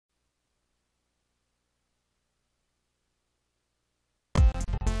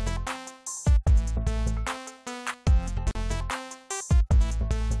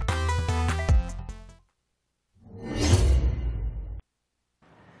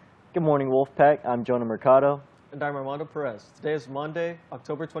Good morning, Wolfpack. I'm Jonah Mercado. And I'm Armando Perez. Today is Monday,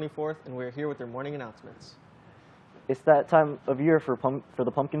 October 24th, and we're here with your morning announcements. It's that time of year for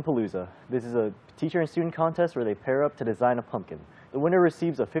the Pumpkin Palooza. This is a teacher and student contest where they pair up to design a pumpkin. The winner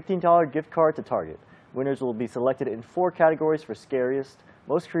receives a $15 gift card to Target. Winners will be selected in 4 categories for scariest,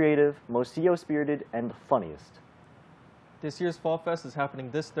 most creative, most CEO-spirited, and the funniest. This year's Fall Fest is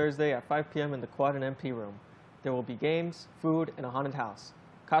happening this Thursday at 5 p.m. in the Quad and MP room. There will be games, food, and a haunted house.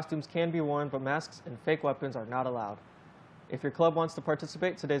 Costumes can be worn, but masks and fake weapons are not allowed. If your club wants to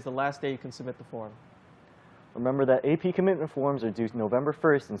participate, today's the last day you can submit the form. Remember that AP commitment forms are due November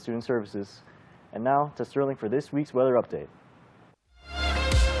 1st in Student Services. And now to Sterling for this week's weather update.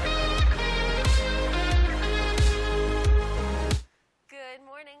 Good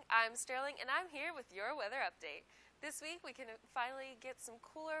morning, I'm Sterling and I'm here with your weather update. This week we can finally get some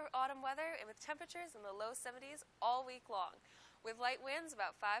cooler autumn weather and with temperatures in the low 70s all week long, with light winds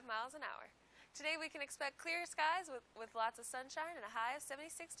about 5 miles an hour. Today we can expect clear skies with lots of sunshine and a high of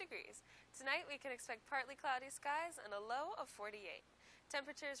 76 degrees. Tonight we can expect partly cloudy skies and a low of 48.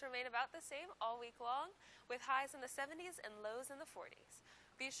 Temperatures remain about the same all week long, with highs in the 70s and lows in the 40s.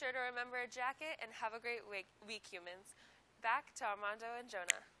 Be sure to remember a jacket and have a great week, humans. Back to Armando and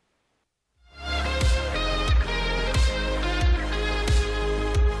Jonah.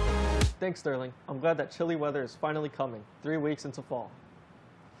 Thanks, Sterling. I'm glad that chilly weather is finally coming, 3 weeks into fall.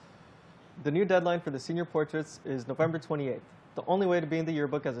 The new deadline for the senior portraits is November 28th. The only way to be in the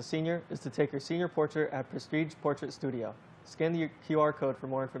yearbook as a senior is to take your senior portrait at Prestige Portrait Studio. Scan the QR code for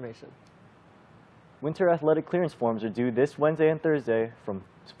more information. Winter athletic clearance forms are due this Wednesday and Thursday from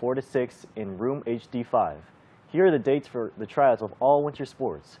 4 to 6 in room HD5. Here are the dates for the tryouts of all winter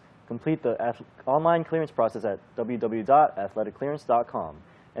sports. Complete the online clearance process at www.athleticlearance.com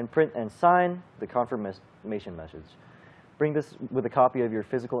and print and sign the confirmation message. Bring this with a copy of your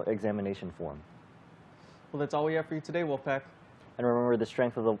physical examination form. Well, that's all we have for you today, Wolfpack. And remember, the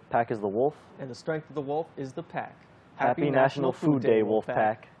strength of the pack is the wolf. And the strength of the wolf is the pack. Happy National Food Day,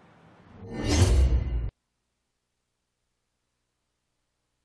 Wolfpack.